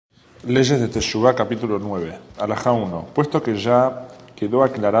Leyes de Teshuvá, capítulo 9. Alajá 1. Puesto que ya quedó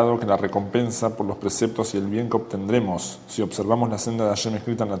aclarado que la recompensa por los preceptos y el bien que obtendremos si observamos la senda de Hashem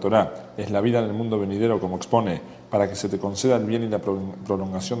escrita en la Torá es la vida en el mundo venidero, como expone, para que se te conceda el bien y la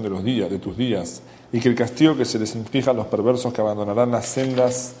prolongación de tus días, y que el castigo que se les inflija a los perversos que abandonarán las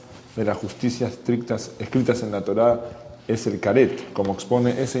sendas de la justicia escritas en la Torá es el caret, como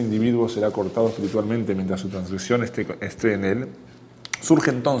expone, ese individuo será cortado espiritualmente mientras su transgresión esté en él.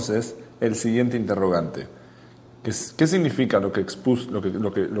 Surge entonces el siguiente interrogante. ¿Qué significa lo que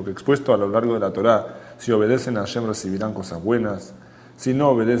expuesto a lo largo de la Torá? Si obedecen a Hashem recibirán cosas buenas, si no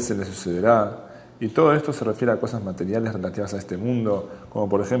obedecen les sucederá. Y todo esto se refiere a cosas materiales relativas a este mundo, como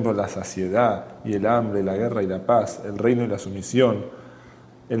por ejemplo la saciedad y el hambre, la guerra y la paz, el reino y la sumisión,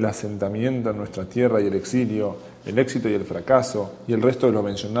 el asentamiento en nuestra tierra y el exilio, el éxito y el fracaso, y el resto de lo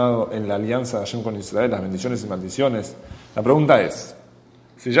mencionado en la alianza de Hashem con Israel, las bendiciones y maldiciones. La pregunta es,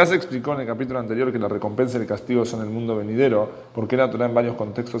 si ya se explicó en el capítulo anterior que la recompensa y el castigo son el mundo venidero, ¿por qué la Torá en varios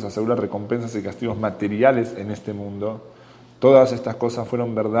contextos asegura recompensas y castigos materiales en este mundo? Todas estas cosas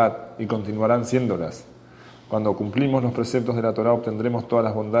fueron verdad y continuarán siéndolas. Cuando cumplimos los preceptos de la Torá obtendremos todas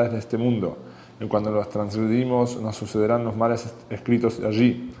las bondades de este mundo, y cuando los transgredimos nos sucederán los males escritos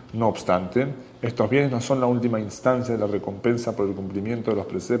allí. No obstante, estos bienes no son la última instancia de la recompensa por el cumplimiento de los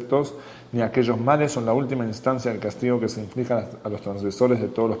preceptos, ni aquellos males son la última instancia del castigo que se inflijan a los transgresores de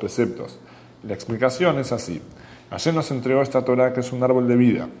todos los preceptos. La explicación es así. Hashem nos entregó esta Torá, que es un árbol de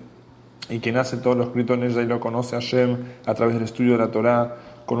vida, y quien hace todo lo escrito en ella y lo conoce a Hashem a través del estudio de la Torá,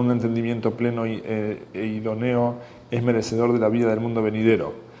 con un entendimiento pleno e idóneo, es merecedor de la vida del mundo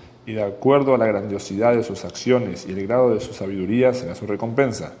venidero, y de acuerdo a la grandiosidad de sus acciones y el grado de su sabiduría será su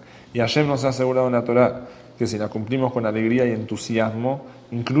recompensa. Y Hashem nos ha asegurado en la Torá que si la cumplimos con alegría y entusiasmo,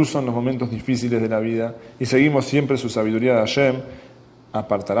 incluso en los momentos difíciles de la vida, y seguimos siempre su sabiduría de Hashem,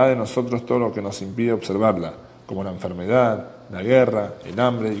 apartará de nosotros todo lo que nos impide observarla, como la enfermedad, la guerra, el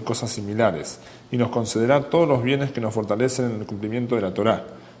hambre y cosas similares, y nos concederá todos los bienes que nos fortalecen en el cumplimiento de la Torá,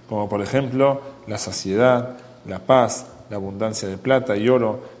 como por ejemplo la saciedad, la paz, la abundancia de plata y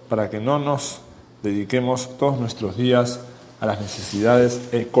oro, para que no nos dediquemos todos nuestros días a las necesidades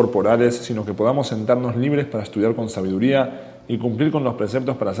corporales, sino que podamos sentarnos libres para estudiar con sabiduría y cumplir con los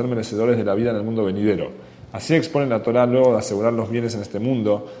preceptos para ser merecedores de la vida en el mundo venidero. Así expone la Torá luego de asegurar los bienes en este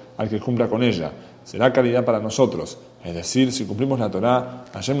mundo al que cumpla con ella. Será caridad para nosotros, es decir, si cumplimos la Torá,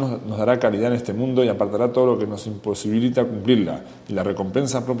 Hashem nos dará caridad en este mundo y apartará todo lo que nos imposibilita cumplirla, y la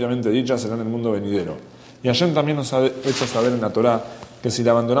recompensa propiamente dicha será en el mundo venidero. Y Hashem también nos ha hecho saber en la Torá que si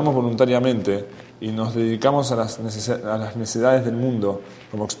la abandonamos voluntariamente y nos dedicamos a las necesidades del mundo,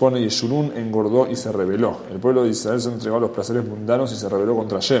 como expone, Yeshurun engordó y se rebeló. El pueblo de Israel se entregó a los placeres mundanos y se rebeló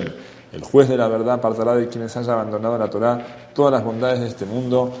contra Hashem. El juez de la verdad apartará de quienes hayan abandonado la Torá todas las bondades de este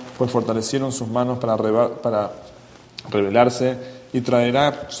mundo, pues fortalecieron sus manos para rebelarse, y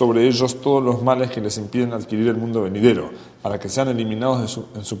traerá sobre ellos todos los males que les impiden adquirir el mundo venidero, para que sean eliminados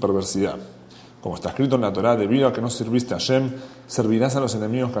en su perversidad. Como está escrito en la Torá, debido a que no sirviste a Hashem, servirás a los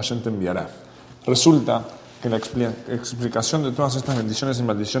enemigos que Hashem te enviará. Resulta que la explicación de todas estas bendiciones y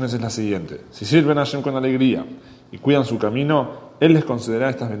maldiciones es la siguiente. Si sirven a Hashem con alegría y cuidan su camino, Él les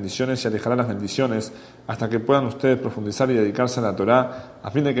concederá estas bendiciones y alejará las bendiciones hasta que puedan ustedes profundizar y dedicarse a la Torá, a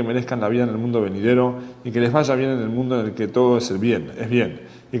fin de que merezcan la vida en el mundo venidero y que les vaya bien en el mundo en el que todo es bien,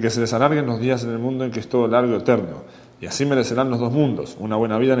 y que se les alarguen los días en el mundo en que es todo largo y eterno. Y así merecerán los dos mundos, una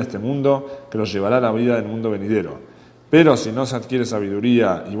buena vida en este mundo que los llevará a la vida del mundo venidero. Pero si no se adquiere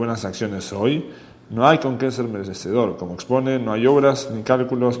sabiduría y buenas acciones hoy, no hay con qué ser merecedor. Como expone, no hay obras, ni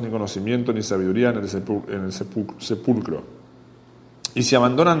cálculos, ni conocimiento, ni sabiduría en el sepulcro. Y si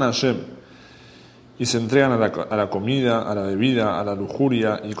abandonan a Hashem y se entregan a la comida, a la bebida, a la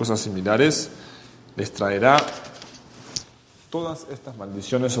lujuria y cosas similares, les traerá todas estas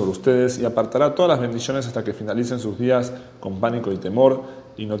maldiciones sobre ustedes y apartará todas las bendiciones hasta que finalicen sus días con pánico y temor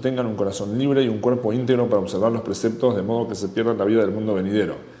y no tengan un corazón libre y un cuerpo íntegro para observar los preceptos, de modo que se pierdan la vida del mundo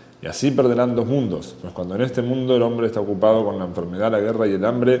venidero. Y así perderán dos mundos, pues cuando en este mundo el hombre está ocupado con la enfermedad, la guerra y el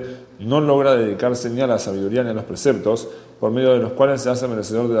hambre, no logra dedicarse ni a la sabiduría ni a los preceptos, por medio de los cuales se hace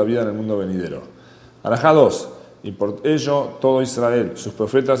merecedor de la vida en el mundo venidero. Alajá 2. Y por ello todo Israel, sus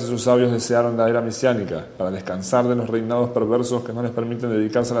profetas y sus sabios desearon la era mesiánica, para descansar de los reinados perversos que no les permiten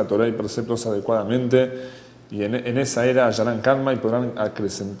dedicarse a la Torá y preceptos adecuadamente, y en esa era hallarán calma y podrán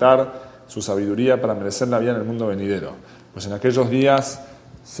acrecentar su sabiduría para merecer la vida en el mundo venidero. Pues en aquellos días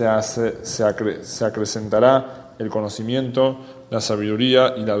se acrecentará el conocimiento, la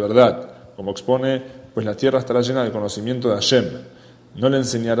sabiduría y la verdad, como expone, pues la tierra estará llena del conocimiento de Hashem. No le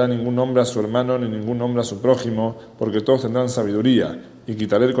enseñará ningún hombre a su hermano ni ningún hombre a su prójimo, porque todos tendrán sabiduría, y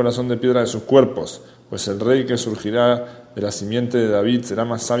quitaré el corazón de piedra de sus cuerpos, pues el rey que surgirá de la simiente de David será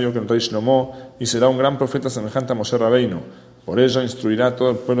más sabio que el rey Shlomo, y será un gran profeta semejante a Moshe Rabbeinu. Por ello instruirá a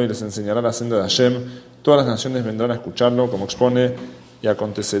todo el pueblo y les enseñará la senda de Hashem. Todas las naciones vendrán a escucharlo, como expone, y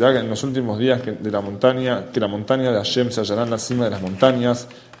acontecerá en los últimos días que la montaña de Hashem se hallará en la cima de las montañas,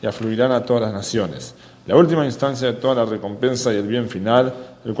 y afluirán a todas las naciones. La última instancia de toda la recompensa y el bien final,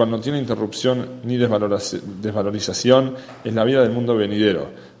 el cual no tiene interrupción ni desvalorización, es la vida del mundo venidero.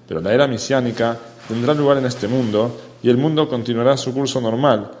 Pero la era mesiánica tendrá lugar en este mundo, y el mundo continuará su curso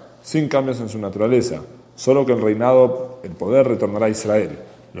normal, sin cambios en su naturaleza, solo que el poder retornará a Israel.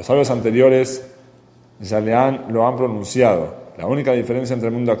 Los sabios anteriores ya lo han pronunciado. La única diferencia entre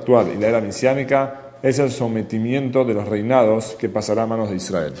el mundo actual y la era mesiánica es el sometimiento de los reinados que pasará a manos de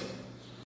Israel.